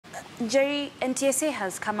Njeri, NTSA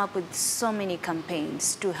has come up with so many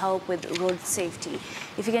campaigns to help with road safety.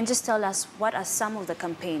 If you can just tell us, what are some of the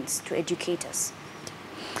campaigns to educate us?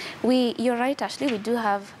 You're right, Ashley, we do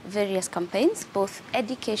have various campaigns, both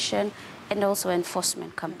education and also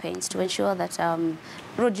enforcement campaigns to ensure that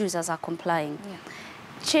road users are complying. Yeah.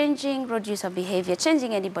 Changing road user behavior,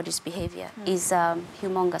 changing anybody's behavior is a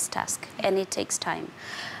humongous task, and it takes time.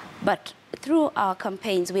 But through our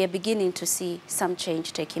campaigns, we are beginning to see some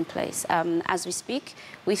change taking place. As we speak,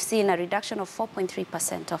 we've seen a reduction of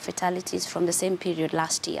 4.3% of fatalities from the same period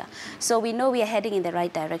last year. So we know we are heading in the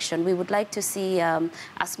right direction. We would like to see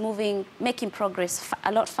us making progress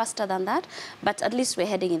a lot faster than that, but at least we're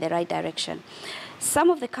heading in the right direction.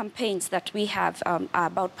 Some of the campaigns that we have are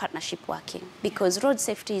about partnership working, because road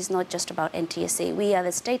safety is not just about NTSA. We are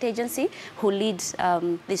the state agency who leads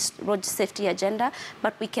this road safety agenda,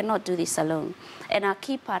 but we cannot do this alone. And our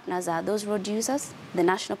key partners are those road users, the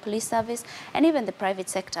National Police Service, and even the private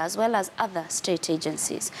sector, as well as other state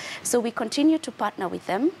agencies. So we continue to partner with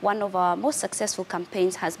them. One of our most successful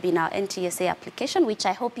campaigns has been our NTSA application, which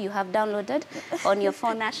I hope you have downloaded on your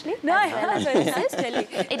phone, Ashley. No, I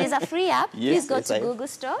haven't. It is a free app. Yes, Please go to Google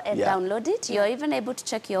Store and download it. You're even able to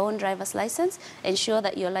check your own driver's license, ensure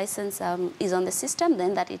that your license is on the system,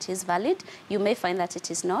 then that it is valid. You may find that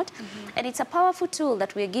it is not. And it's a powerful tool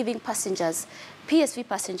that we're giving passengers, PSV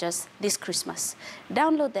passengers, this Christmas.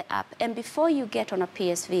 Download the app, and before you get on a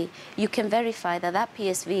PSV, you can verify that that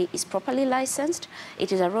PSV is properly licensed.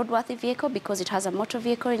 It is a roadworthy vehicle because it has a motor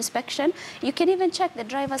vehicle inspection. You can even check the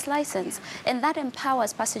driver's license, and that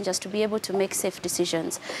empowers passengers to be able to make safe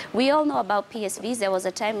decisions. We all know about PSVs. There was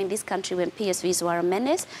a time in this country when PSVs were a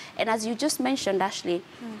menace, and as you just mentioned, Ashley,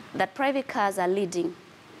 that private cars are leading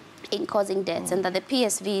in causing deaths, and that the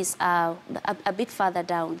PSVs are a bit further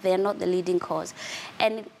down. They are not the leading cause.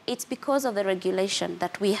 And it's because of the regulation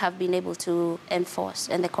that we have been able to enforce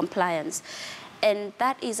and the compliance. And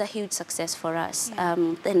that is a huge success for us.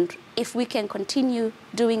 And if we can continue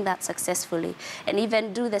doing that successfully, and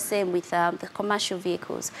even do the same with the commercial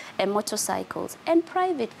vehicles and motorcycles and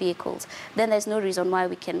private vehicles, then there's no reason why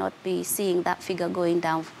we cannot be seeing that figure going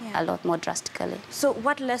down a lot more drastically. So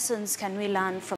what lessons can we learn from